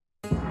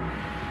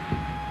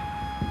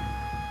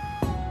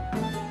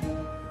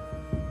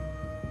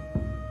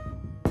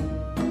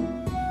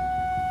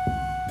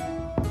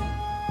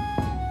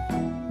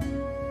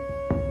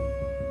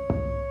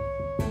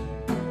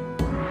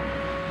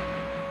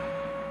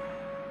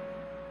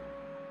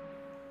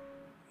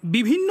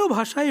বিভিন্ন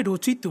ভাষায়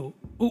রচিত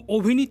ও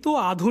অভিনীত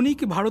আধুনিক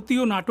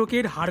ভারতীয়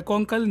নাটকের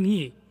হাড়কঙ্কাল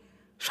নিয়ে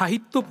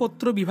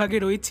সাহিত্যপত্র বিভাগে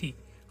রয়েছি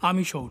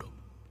আমি সৌরভ।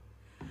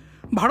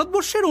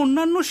 ভারতবর্ষের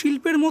অন্যান্য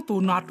শিল্পের মতো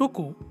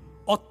নাটকও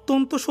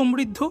অত্যন্ত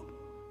সমৃদ্ধ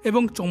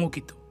এবং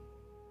চমকিত।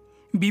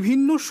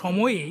 বিভিন্ন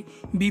সময়ে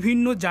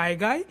বিভিন্ন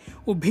জায়গায়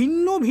ও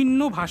ভিন্ন ভিন্ন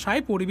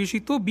ভাষায়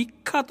পরিবেশিত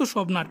বিখ্যাত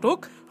সব নাটক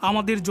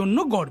আমাদের জন্য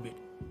গর্বের।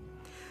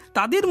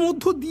 তাদের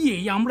মধ্য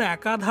দিয়েই আমরা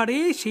একাধারে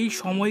সেই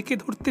সময়কে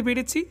ধরতে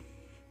পেরেছি,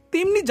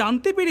 তেমনি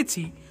জানতে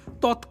পেরেছি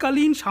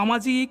তৎকালীন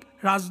সামাজিক,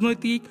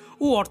 রাজনৈতিক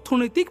ও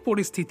অর্থনৈতিক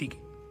পরিস্থিতিকে।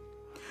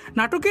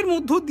 নাটকের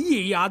মধ্য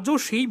দিয়েই আজও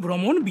সেই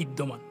ভ্রমণ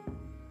বিদ্যমান।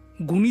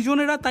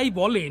 গুণীজনেরা তাই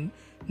বলেন,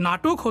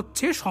 নাটক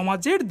হচ্ছে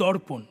সমাজের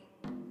দর্পণ।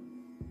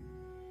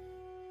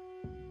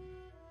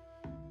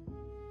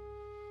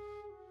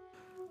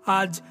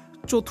 আজ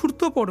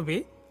চতুর্থ পর্বে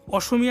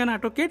অসমীয়া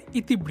নাটকের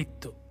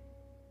ইতিবৃত্ত।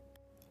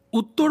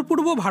 উত্তর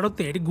পূর্ব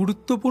ভারতের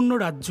গুরুত্বপূর্ণ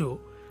রাজ্য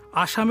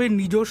আসামের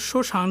নিজস্ব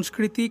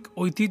সাংস্কৃতিক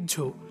ঐতিহ্য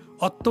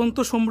অত্যন্ত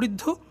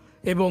সমৃদ্ধ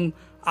এবং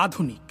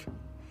আধুনিক।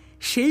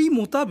 সেই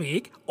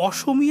মোতাবেক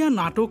অসমীয়া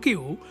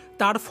নাটকেও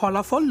তার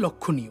ফলাফল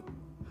লক্ষণীয়।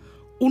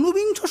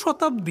 ঊনবিংশ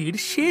শতাব্দীর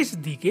শেষ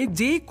দিকে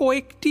যে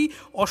কয়েকটি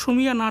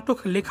অসমীয়া নাটক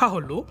লেখা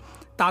হলো,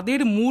 তাদের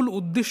মূল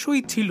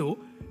উদ্দেশ্যই ছিল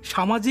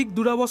সামাজিক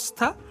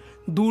দুরবস্থা,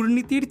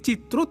 দুর্নীতির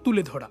চিত্র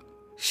তুলে ধরা।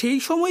 সেই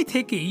সময়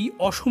থেকেই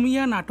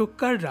অসমীয়া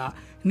নাটককাররা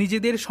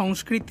নিজেদের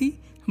সংস্কৃতি,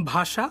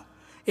 ভাষা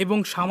এবং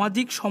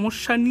সামাজিক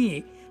সমস্যা নিয়ে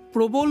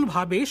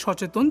প্রবলভাবে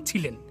সচেতন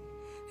ছিলেন,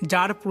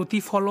 যার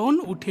প্রতিফলন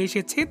উঠে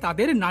এসেছে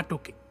তাদের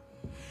নাটকে।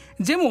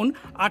 যেমন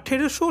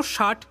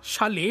 1860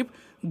 সালে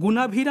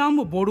গুণাভিরাম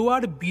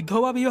বড়ুয়ার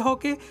বিধবা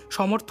বিবাহকে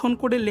সমর্থন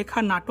করে লেখা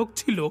নাটক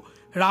ছিল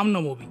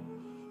রামনবমী,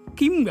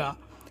 কিংবা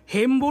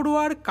হেম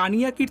বড়ুয়ার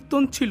কানিয়া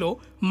কীর্তন ছিল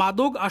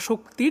মাদক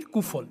আসক্তির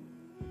কুফল।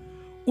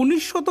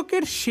 19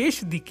 শতকের শেষ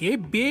দিকে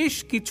বেশ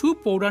কিছু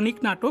পৌরাণিক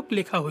নাটক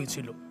লেখা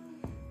হয়েছিল।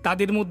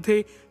 তাদের মধ্যে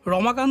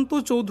রমাকান্ত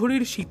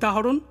চৌধুরীর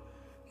সীতাহরণ,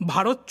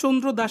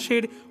 ভারতচন্দ্র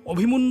দাশের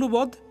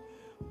অভিমন্যুবধ,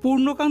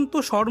 পূর্ণকান্ত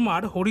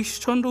শর্মার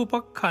হরিশ্চন্দ্র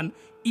উপাখ্যান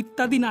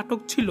ইত্যাদি নাটক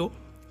ছিল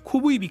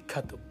খুবই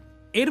বিখ্যাত।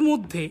 এর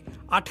মধ্যে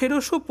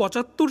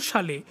 1875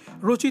 সালে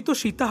রচিত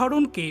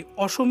সীতাহরণকে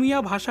অসমীয়া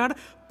ভাষার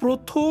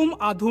প্রথম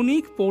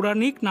আধুনিক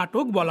পৌরাণিক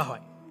নাটক বলা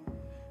হয়।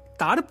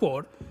 তারপর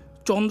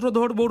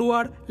চন্দ্রধর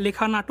বড়ুয়ার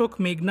লেখা নাটক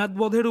মেঘনাদ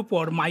বধের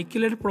উপর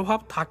মাইকেলের প্রভাব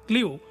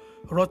থাকলেও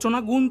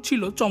রচনাগুণ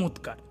ছিল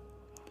চমৎকার।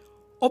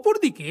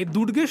 অপরদিকে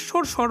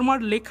দুর্গেশ্বর শর্মার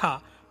লেখা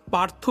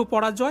পার্থ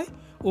পরাজয়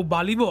ও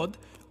বালিবধ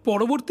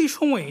পরবর্তী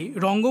সময়ে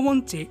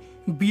রঙ্গমঞ্চে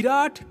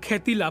বিরাট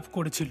খ্যাতি লাভ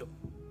করেছিল।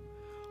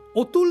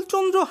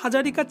 অতুলচন্দ্র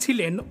হাজারিকা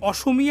ছিলেন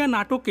অসমীয়া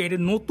নাটকের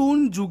নতুন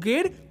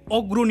যুগের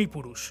অগ্রণী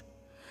পুরুষ।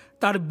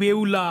 তার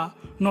বেউলা,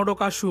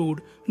 নরকাসুর,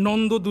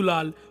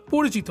 নন্দদুলাল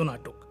পরিচিত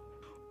নাটক।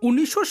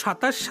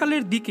 1927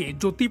 সালের দিকে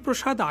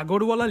জ্যোতিপ্রসাদ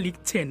আগরওয়ালা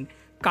লিখছেন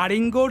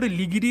কারেঙ্গড়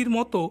লিগিরির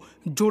মতো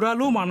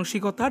জোরালো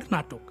মানসিকতার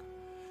নাটক।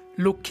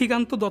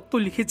 লক্ষ্মীকান্ত দত্ত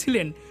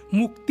লিখেছিলেন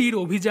মুক্তির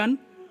অভিযান,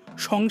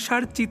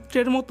 সংসার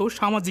চিত্রের মতো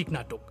সামাজিক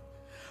নাটক।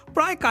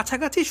 প্রায়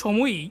কাছাকাছি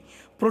সময়েই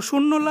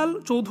প্রসন্নলাল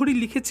চৌধুরী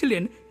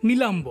লিখেছিলেন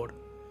নীলাম্বর,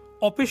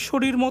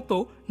 অপেশ্বরীর মতো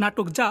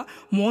নাটক, যা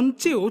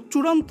মঞ্চেও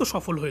চূড়ান্ত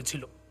সফল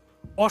হয়েছিল।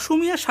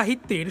 অসমীয়া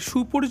সাহিত্যের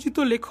সুপরিচিত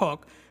লেখক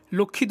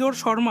লক্ষ্মীধর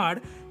শর্মার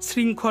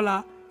শৃঙ্খলা,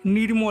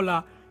 নির্মলা,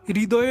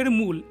 হৃদয়ের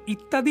মূল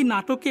ইত্যাদি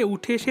নাটকে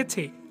উঠে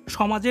এসেছে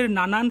সমাজের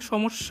নানান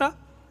সমস্যা,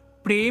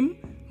 প্রেম,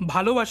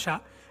 ভালোবাসা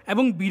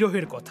এবং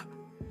বিরহের কথা।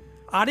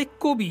 আরেক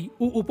কবি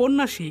ও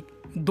উপন্যাসিক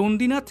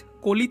দন্ডীনাথ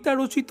কলিতা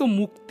রচিত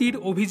মুক্তির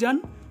অভিযান,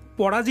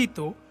 পরাজিত,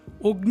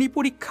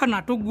 অগ্নিপরীক্ষা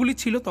নাটকগুলি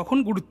ছিল তখন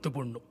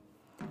গুরুত্বপূর্ণ।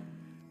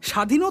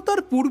 স্বাধীনতার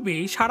পূর্বে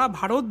সারা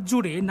ভারত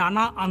জুড়ে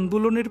নানা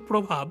আন্দোলনের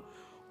প্রভাব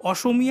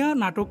অসমীয়া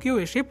নাটকেও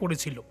এসে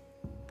পড়েছিল।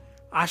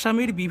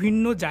 আসামের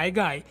বিভিন্ন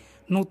জায়গায়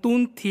নতুন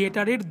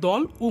থিয়েটারের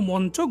দল ও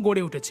মঞ্চ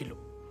গড়ে উঠেছিল।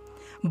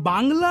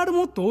 বাংলার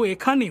মতো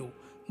এখানেও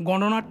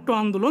গণনাট্য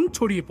আন্দোলন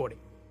ছড়িয়ে পড়ে।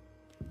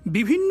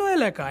 বিভিন্ন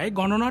এলাকায়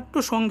গণনাট্য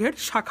সংঘের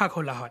শাখা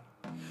খোলা হয়।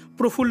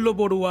 প্রফুল্ল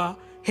বড়ুয়া,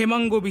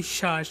 হেমাঙ্গ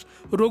বিশ্বাস,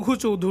 রঘু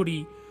চৌধুরী,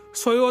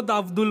 সৈয়দ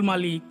আব্দুল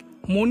মালিক,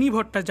 মণি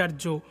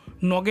ভট্টাচার্য,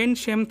 নগেন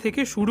শ্যাম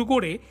থেকে শুরু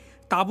করে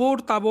তাবর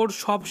তাবর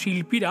সব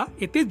শিল্পীরা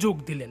এতে যোগ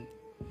দিলেন।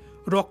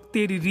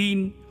 রক্তের ঋণ,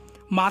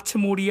 মাছ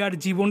মরিয়ার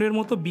জীবনের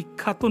মতো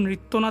বিখ্যাত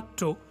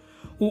নৃত্যনাট্য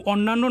ও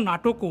অন্যান্য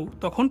নাটকও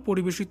তখন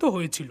পরিবেশিত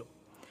হয়েছিল।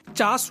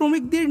 চা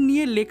শ্রমিকদের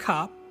নিয়ে লেখা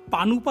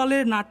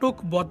পানুপালের নাটক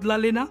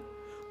বদলালে না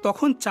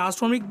তখন চা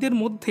শ্রমিকদের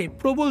মধ্যে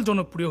প্রবল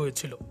জনপ্রিয়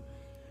হয়েছিল।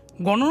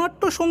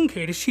 গণনাট্য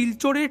সংঘের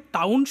শিলচরের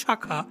টাউন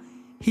শাখা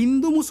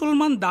হিন্দু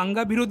মুসলমান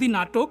দাঙ্গা বিরোধী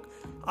নাটক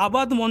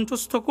আবাদ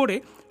মঞ্চস্থ করে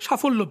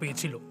সাফল্য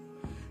পেয়েছিল।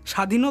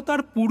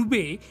 স্বাধীনতার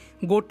পূর্বে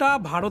গোটা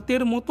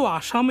ভারতের মতো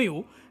আসামেও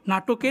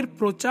নাটকের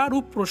প্রচার ও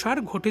প্রসার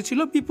ঘটেছিল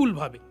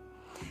বিপুলভাবে,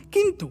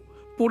 কিন্তু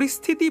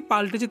পরিস্থিতি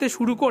পাল্টে যেতে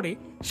শুরু করে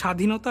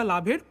স্বাধীনতা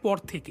লাভের পর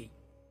থেকেই।